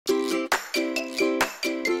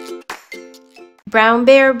Brown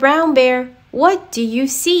Bear, what do you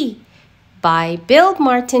see? By Bill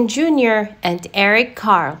Martin Jr. and Eric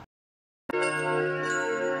Carle.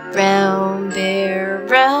 Brown Bear,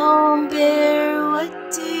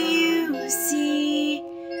 what do you see?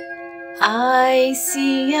 I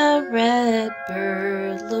see a red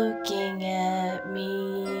bird looking at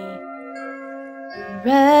me.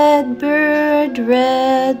 Red bird,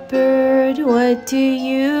 what do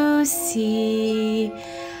you see?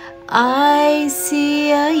 I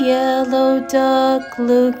see a yellow duck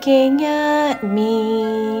looking at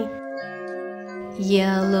me.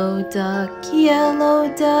 Yellow duck,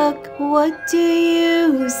 what do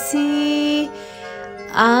you see?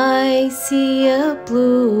 I see a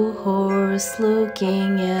blue horse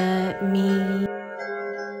looking at me.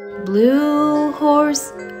 Blue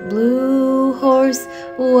horse,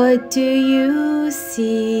 what do you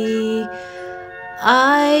see?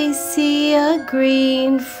 I see a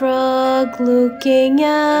green frog looking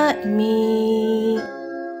at me.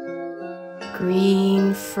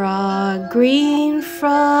 Green frog,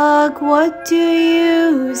 what do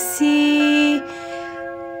you see?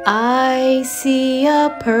 I see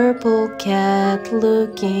a purple cat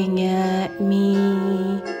looking at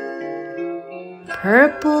me.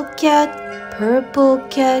 Purple cat,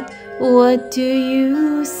 what do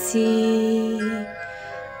you see?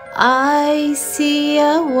 I see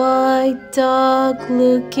a white dog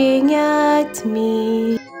looking at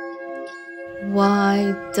me.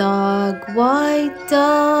 White dog, what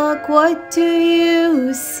do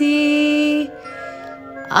you see?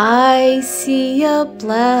 I see a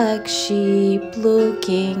black sheep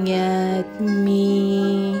looking at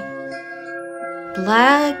me.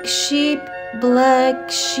 Black sheep,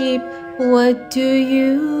 what do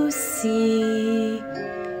you see?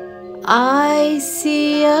 I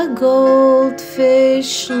see a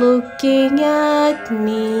goldfish looking at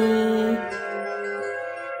me.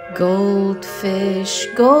 Goldfish,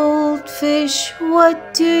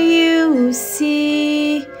 what do you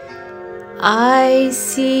see? I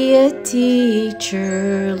see a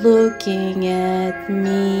teacher looking at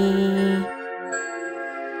me.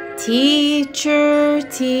 Teacher,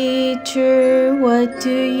 what do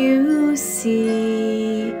you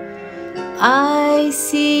see? I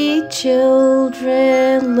see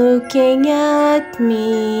children looking at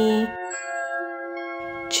me.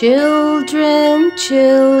 Children,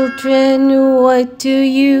 what do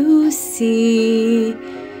you see?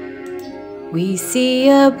 We see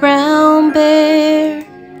a brown bear,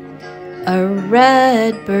 a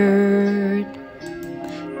red bird,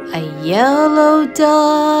 a yellow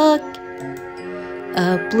duck,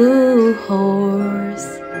 a blue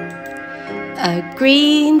horse, a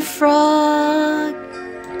green frog,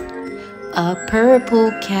 a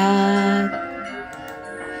purple cat,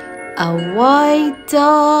 a white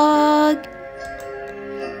dog,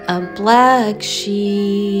 a black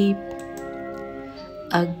sheep,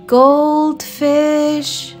 a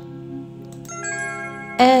goldfish,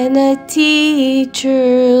 and a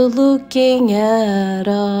teacher looking at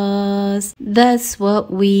us. That's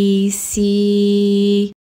what we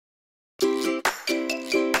see.